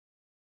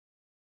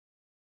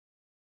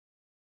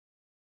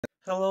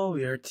Hello,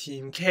 we are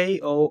Team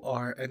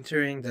K.O.R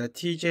entering the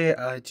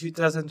TJI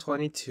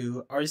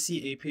 2022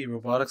 RCAP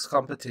Robotics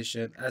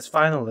Competition as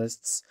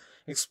finalists,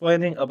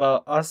 explaining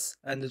about us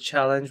and the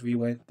challenge we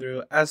went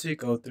through as we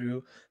go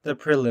through the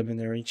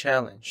preliminary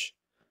challenge.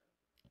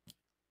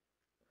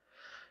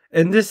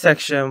 In this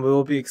section, we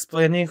will be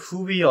explaining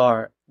who we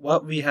are,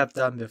 what we have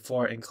done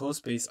before in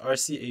CoSpace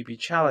RCAP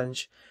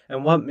Challenge,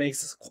 and what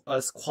makes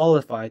us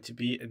qualified to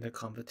be in the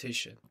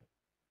competition.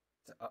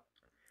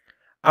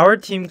 Our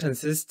team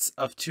consists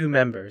of 2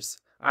 members.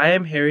 I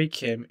am Harry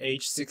Kim,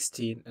 age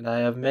 16, and I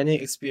have many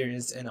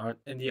experience in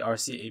the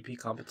RCAP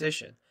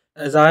competition,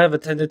 as I have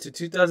attended to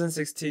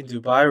 2016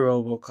 Dubai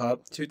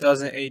RoboCup,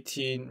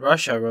 2018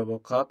 Russia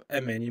RoboCup,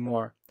 and many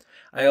more.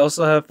 I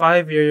also have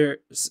 5 years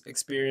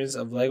experience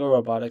of LEGO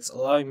robotics,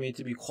 allowing me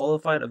to be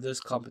qualified of this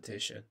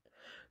competition.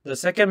 The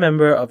second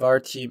member of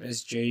our team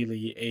is Jay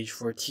Lee, age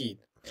 14.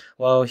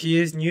 While he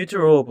is new to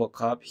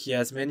RoboCup, he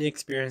has many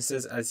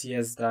experiences as he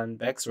has done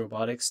Beck's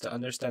robotics to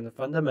understand the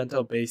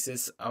fundamental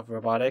basis of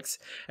robotics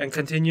and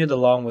continued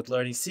along with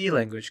learning C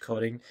language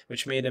coding,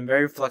 which made him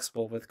very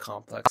flexible with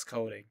complex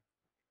coding.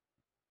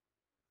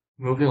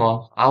 Moving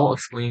on, I will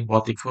explain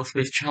what the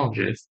CoSpace Challenge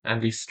is and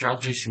the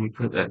strategies we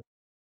put in.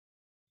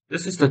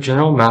 This is the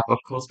general map of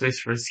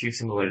CoSpace Rescue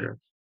Simulator.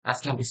 As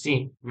can be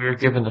seen, we are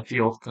given a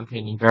field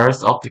containing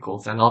various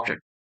obstacles and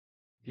objects.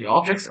 The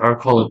objects are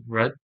colored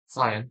red,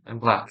 cyan, and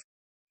black.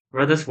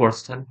 Red is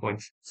worth 10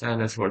 points,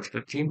 cyan is worth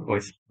 15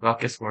 points,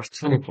 black is worth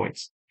 20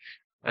 points.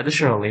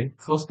 Additionally,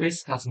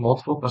 CoSpace has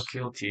multiple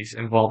facilities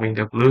involving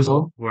the blue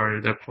zone, where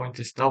the point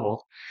is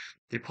doubled,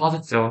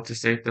 deposit zone to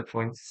save the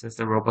point since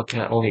the robot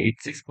can only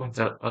eat 6 points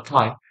at a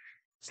time,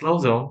 slow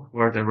zone,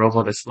 where the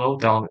robot is slowed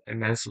down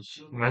immensely.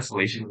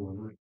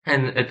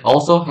 And it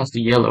also has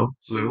the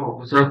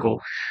blue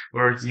circle,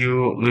 where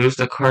you lose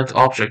the current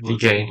object you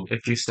gain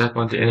if you step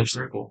on the inner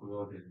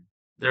circle.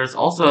 There's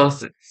also a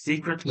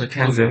secret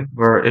mechanism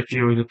where if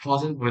you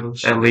deposit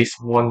with at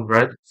least 1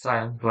 red,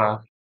 cyan,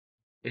 black,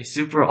 a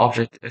super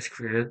object is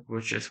created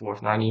which is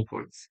worth 90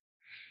 points.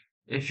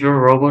 If your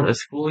robot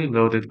is fully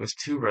loaded with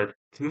 2 red,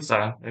 2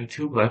 cyan, and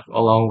 2 black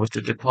along with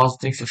the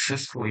depositing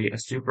successfully, a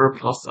super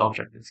plus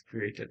object is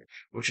created,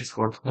 which is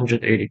worth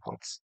 180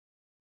 points.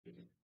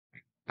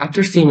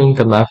 After theming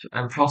the map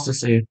and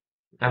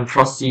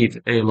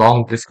proceed a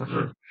long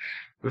discussion,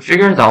 we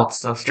figured out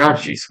some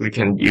strategies we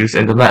can use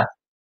in the map.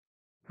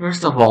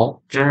 First of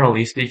all,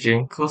 generally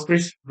speaking,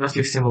 CoSpace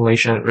Rescue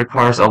Simulation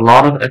requires a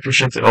lot of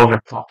efficient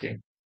overclocking.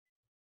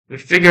 We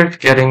figured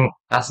getting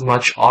as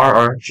much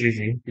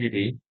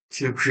RRGB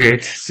to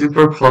create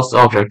super plus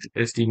object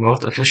is the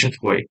most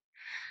efficient way,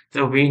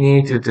 so we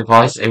need to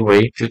devise a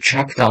way to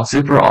track down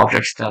super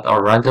objects that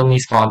are randomly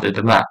spawned in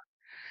the map.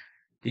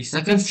 The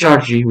second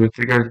strategy we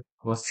figured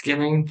was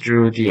skimming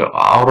through the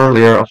outer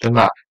layer of the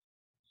map.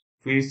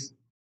 We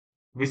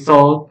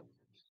thought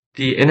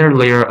the inner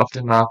layer of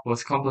the map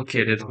was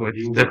complicated with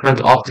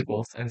different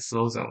obstacles and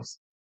slow zones.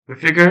 We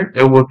figured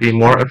it would be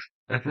more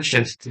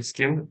efficient to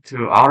skim to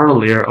the outer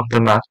layer of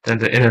the map than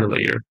the inner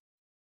layer.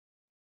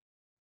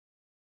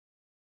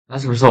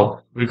 As a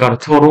result, we got a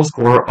total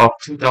score of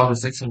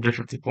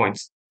 2,650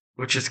 points,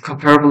 which is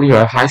comparably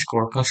a high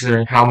score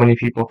considering how many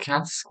people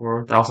can't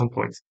score 1,000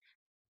 points.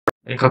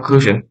 In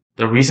conclusion,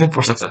 the reason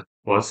for success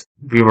was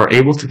we were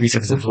able to be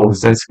successful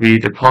since we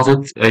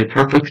deposited a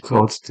perfect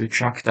code to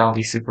track down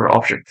the super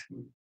object.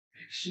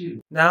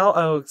 Now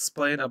I will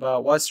explain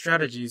about what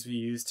strategies we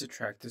use to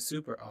track the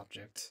super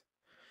object.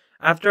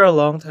 After a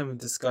long time of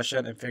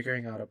discussion and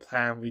figuring out a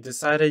plan, we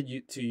decided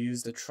to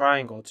use the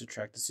triangle to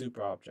track the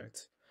super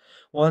object.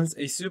 Once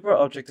a super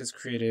object is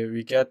created,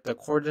 we get the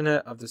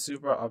coordinate of the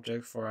super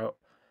object for a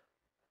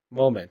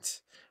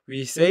moment.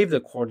 We save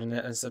the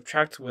coordinate and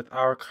subtract with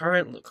our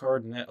current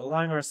coordinate,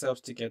 allowing ourselves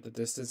to get the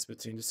distance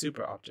between the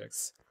super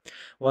objects.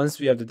 Once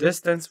we have the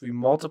distance, we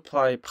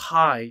multiply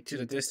pi to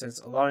the distance,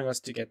 allowing us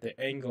to get the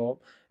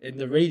angle in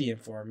the radian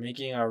form,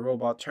 making our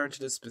robot turn to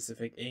the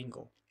specific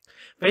angle,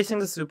 facing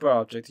the super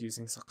object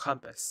using a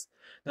compass.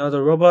 Now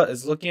the robot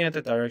is looking at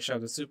the direction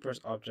of the super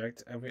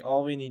object, and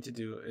all we need to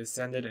do is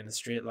send it in a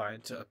straight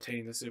line to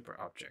obtain the super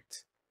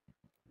object.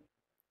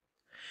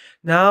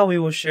 Now we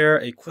will share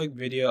a quick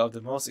video of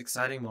the most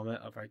exciting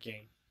moment of our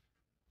game.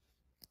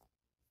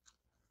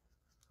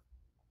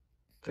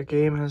 The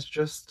game has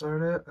just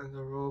started and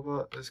the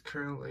robot is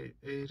currently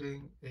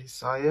eating a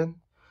cyan.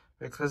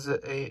 Because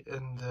it ate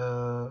in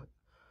the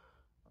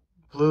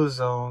blue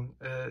zone,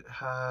 it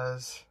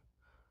has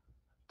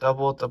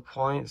doubled the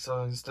point,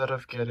 so instead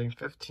of getting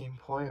 15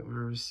 point, we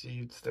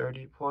received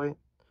 30 point.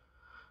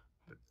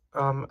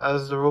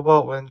 As the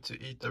robot went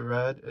to eat the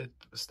red, it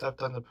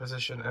stepped on the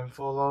position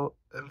info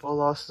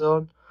loss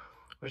zone,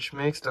 which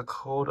makes the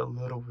code a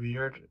little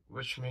weird,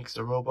 which makes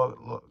the robot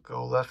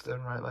go left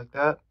and right like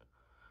that.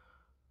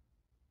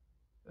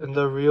 In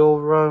the real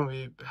run,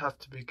 we have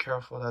to be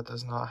careful that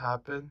does not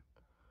happen.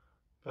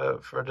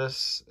 But for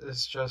this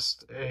is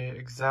just an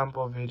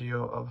example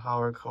video of how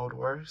our code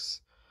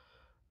works.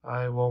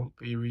 I won't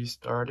be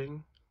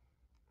restarting.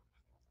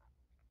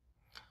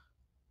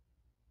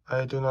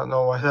 I do not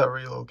know why that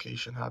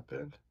relocation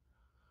happened.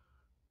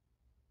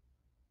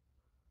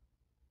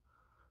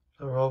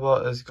 The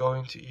robot is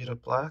going to eat a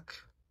black.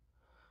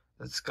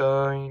 It's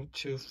going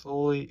to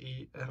fully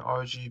eat an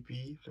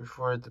RGB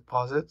before it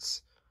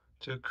deposits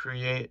to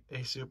create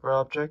a super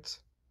object.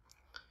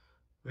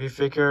 We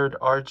figured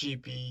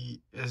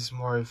RGB is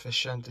more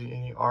efficient than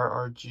any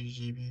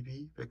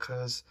RRGGBB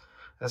because,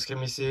 as can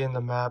be seen in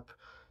the map,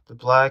 the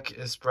black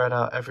is spread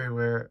out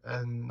everywhere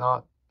and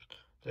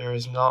there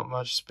is not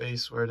much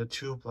space where the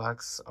two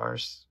blacks are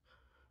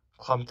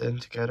clumped in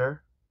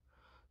together.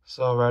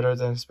 So rather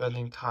than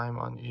spending time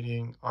on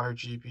eating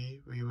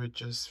RGB, we would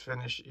just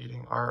finish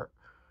eating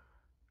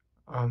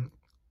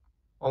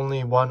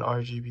only one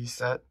RGB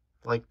set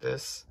like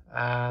this,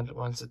 and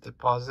once it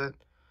deposits,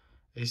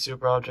 a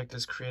super object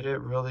is created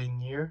really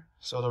near,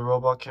 so the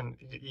robot can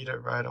eat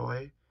it right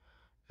away.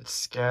 It's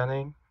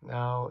scanning.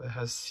 Now it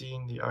has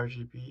seen the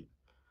RGB,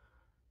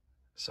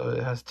 so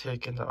it has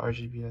taken the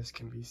RGB as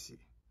can be seen.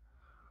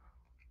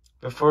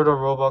 Before the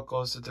robot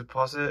goes to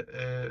deposit,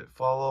 it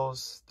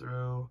follows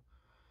through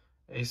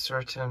a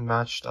certain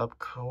matched up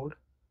code.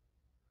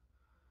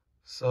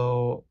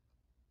 So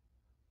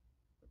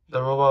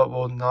the robot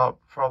will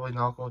probably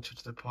not go to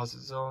the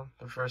deposit zone.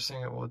 The first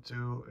thing it will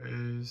do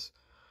is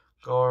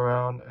go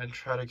around and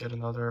try to get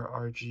another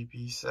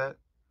RGB set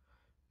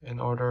in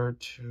order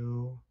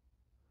to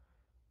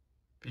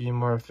be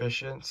more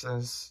efficient,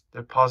 since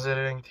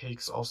depositing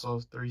takes also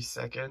 3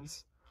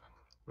 seconds,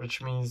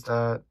 which means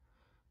that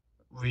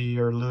we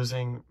are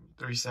losing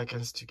 3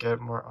 seconds to get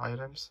more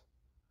items.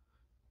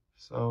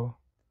 So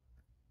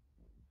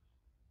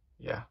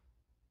yeah,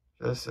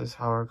 this is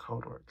how our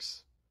code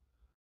works.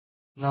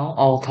 Now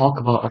I'll talk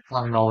about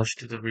applying knowledge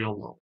to the real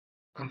world.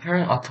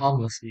 Comparing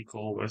autonomous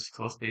vehicle with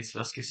CoSpace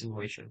rescue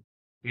simulation,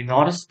 we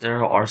noticed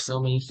there are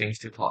so many things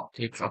to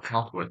take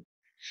account with.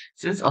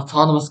 Since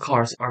autonomous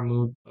cars are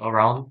moved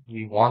around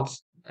we want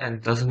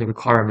and doesn't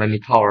require many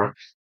power,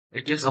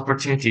 it gives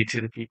opportunity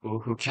to the people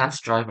who can't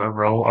drive or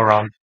roll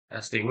around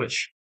as they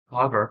wish.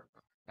 However,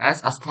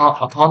 as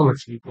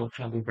autonomous vehicles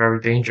can be very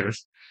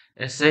dangerous,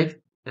 its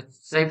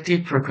safety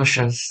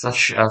precautions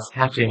such as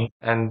hacking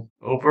and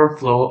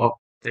overflow of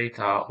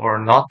data or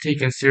not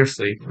taken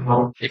seriously,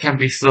 it can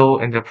be slow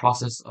in the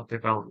process of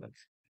development.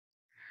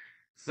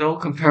 So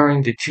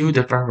comparing the two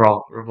different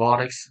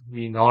robotics,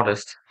 we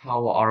noticed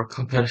how our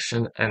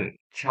competition and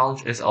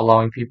challenge is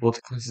allowing people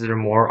to consider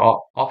more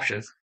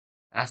options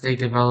as they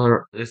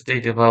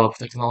develop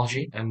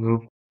technology and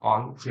move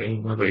on to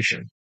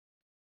innovation.